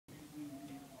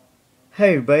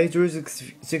Hey everybody,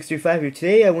 Drew635 here.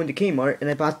 Today I went to Kmart and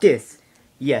I bought this.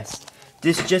 Yes,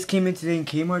 this just came in today in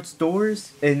Kmart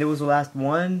stores and it was the last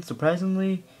one,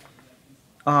 surprisingly.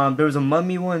 There was a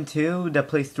Mummy one too that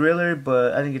plays Thriller,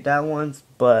 but I didn't get that one.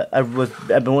 But I've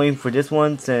been waiting for this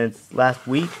one since last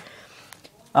week.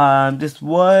 This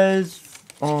was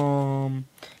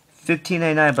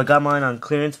 $15.99, but I got mine on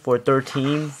clearance for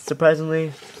 $13. Surprisingly,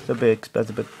 it's a bit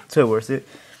expensive, but still worth it.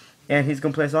 And he's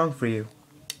gonna play a song for you.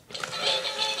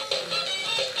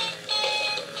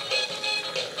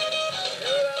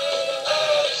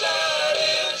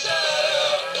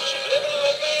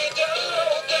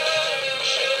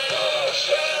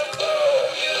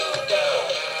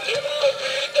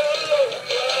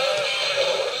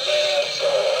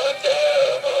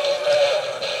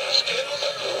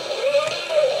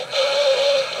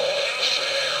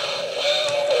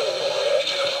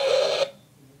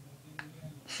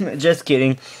 Just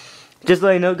kidding. Just to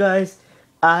let you know, guys,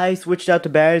 I switched out the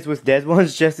batteries with dead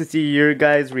ones just to see your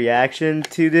guys' reaction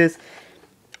to this.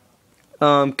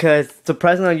 Cause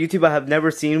surprisingly on YouTube, I have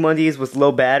never seen one of these with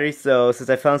low battery. So since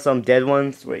I found some dead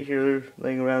ones right here,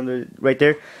 laying around right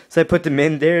there, so I put them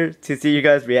in there to see your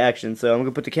guys' reaction. So I'm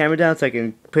gonna put the camera down so I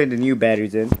can put the new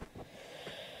batteries in.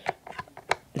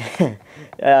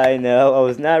 I know, I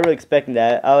was not really expecting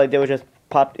that. All I did was just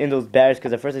popped in those batteries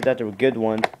because at first I thought they were good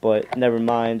ones, but never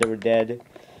mind, they were dead.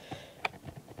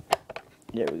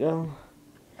 There we go.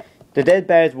 The dead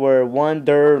batteries were one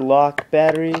Durlock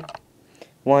battery,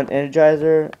 one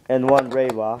Energizer, and one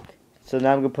Raylock. So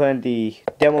now I'm going to put in the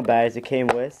demo batteries it came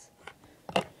with.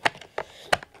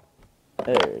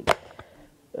 Let's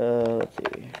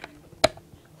see.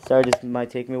 Sorry, this might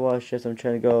take me a while, it's just I'm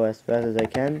trying to go as fast as I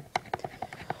can.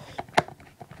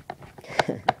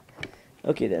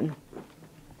 Okay then.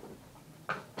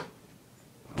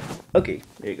 Okay,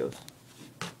 there he goes.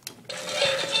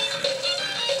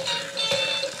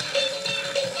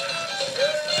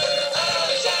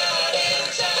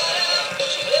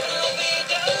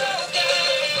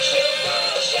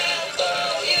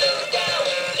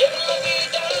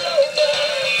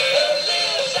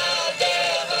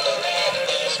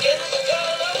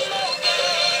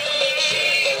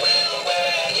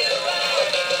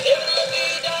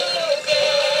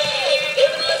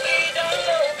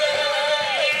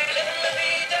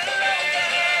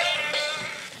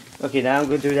 Okay, now I'm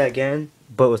going to do that again,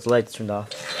 but with the lights turned off.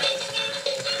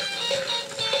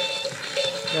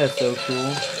 That's so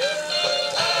cool.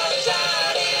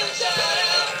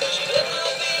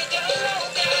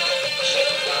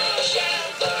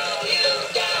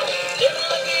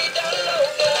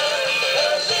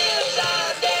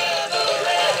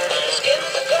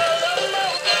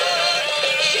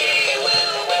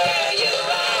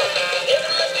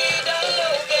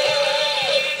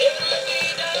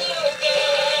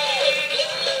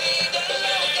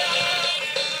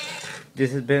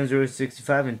 This has been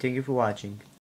Drew635 and thank you for watching.